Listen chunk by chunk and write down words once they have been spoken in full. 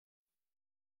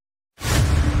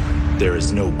There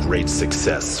is no great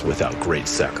success without great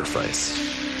sacrifice.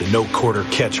 The No Quarter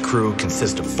Catch crew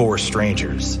consists of 4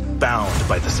 strangers, bound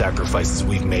by the sacrifices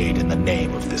we've made in the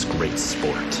name of this great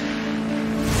sport.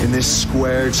 In this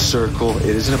squared circle,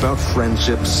 it isn't about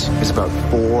friendships. It's about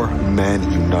 4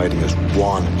 men uniting as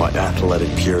one by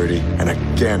athletic purity and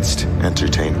against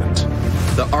entertainment.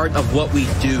 The art of what we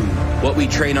do, what we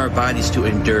train our bodies to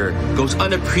endure, goes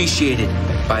unappreciated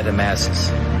by the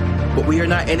masses. But we are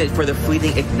not in it for the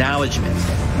fleeting acknowledgement.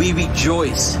 We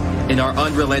rejoice in our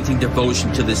unrelenting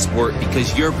devotion to this sport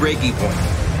because your breaking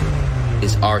point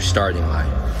is our starting line.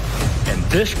 And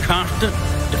this constant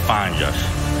defines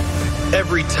us.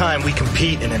 Every time we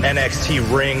compete in an NXT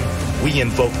ring, we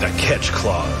invoke the catch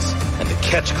clause. And the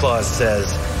catch clause says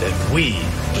that we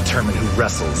determine who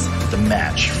wrestles the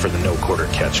match for the No Quarter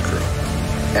Catch crew.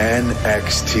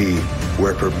 NXT,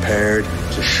 we're prepared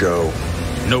to show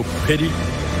No pity,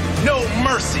 no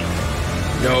mercy,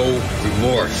 No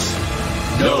remorse.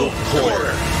 no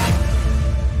quarter.